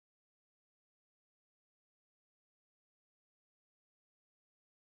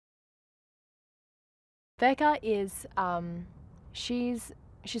Becca is, she's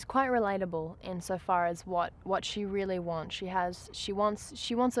quite relatable insofar as what she really wants. She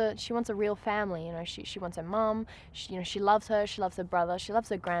wants a real family. You know, she wants her mum. She loves her. She loves her brother. She loves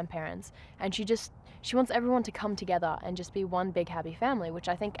her grandparents, and she wants everyone to come together and just be one big happy family, which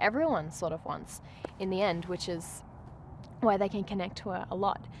I think everyone sort of wants in the end, which is why they can connect to her a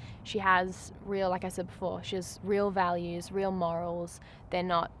lot. She has real, like I said before, she has real values, real morals. They're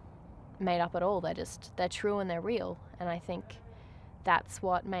not made up at all. They're true and they're real, and I think that's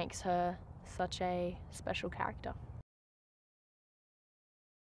what makes her such a special character.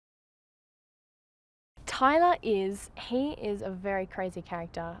 Tyler is a very crazy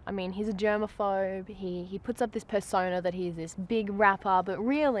character. I mean, he's a germaphobe. He puts up this persona that he's this big rapper, but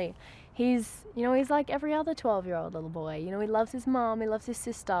really, he's like every other 12-year-old little boy. You know, he loves his mom, he loves his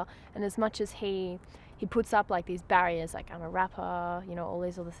sister, and as much as he puts up like these barriers, like I'm a rapper, you know, all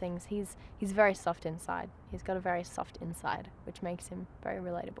these other things, he's very soft inside. He's got a very soft inside, which makes him very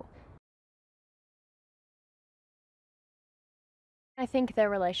relatable. I think their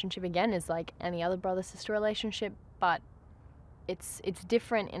relationship again is like any other brother-sister relationship, but it's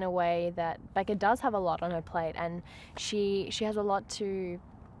different in a way that Becca does have a lot on her plate, and she has a lot to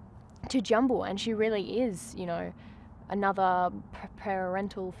jumble, and she really is, you know, another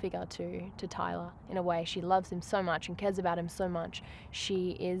parental figure to Tyler in a way. She loves him so much and cares about him so much.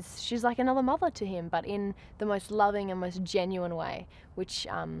 She's like another mother to him, but in the most loving and most genuine way, which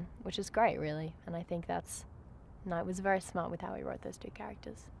is great, really. And I think Knight was very smart with how he wrote those two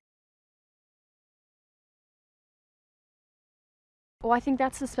characters. Well, I think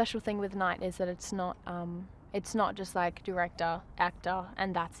that's the special thing with Knight, is that it's not just like director, actor,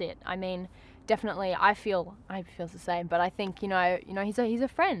 and that's it. I mean, definitely, I feel the same, but I think, you know, he's a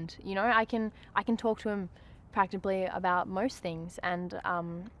friend. You know, I can talk to him practically about most things, and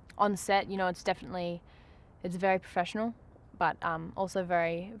on set, you know, it's very professional, but also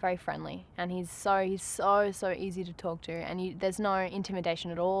very, very friendly, and he's so easy to talk to, and there's no intimidation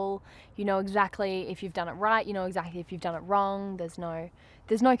at all. You know exactly if you've done it right, you know exactly if you've done it wrong. There's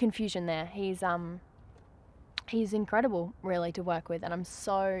no confusion there. He's incredible, really, to work with, and I'm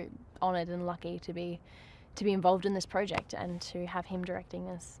so honoured and lucky to be involved in this project and to have him directing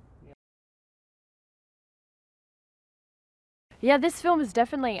this. Yeah, this film is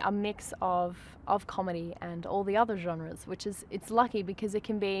definitely a mix of comedy and all the other genres, which it's lucky because it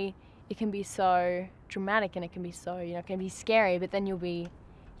can be so dramatic, and it can be so, you know, it can be scary, but then you'll be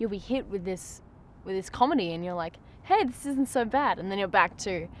hit with this comedy, and you're like, hey, this isn't so bad, and then you're back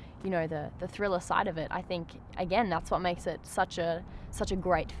to, you know, the thriller side of it. I think again that's what makes it such a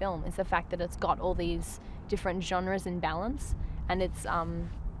great film, is the fact that it's got all these different genres in balance, and it's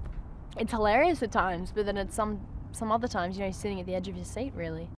hilarious at times, but then it's some other times, you know, you're sitting at the edge of your seat,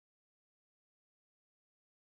 really.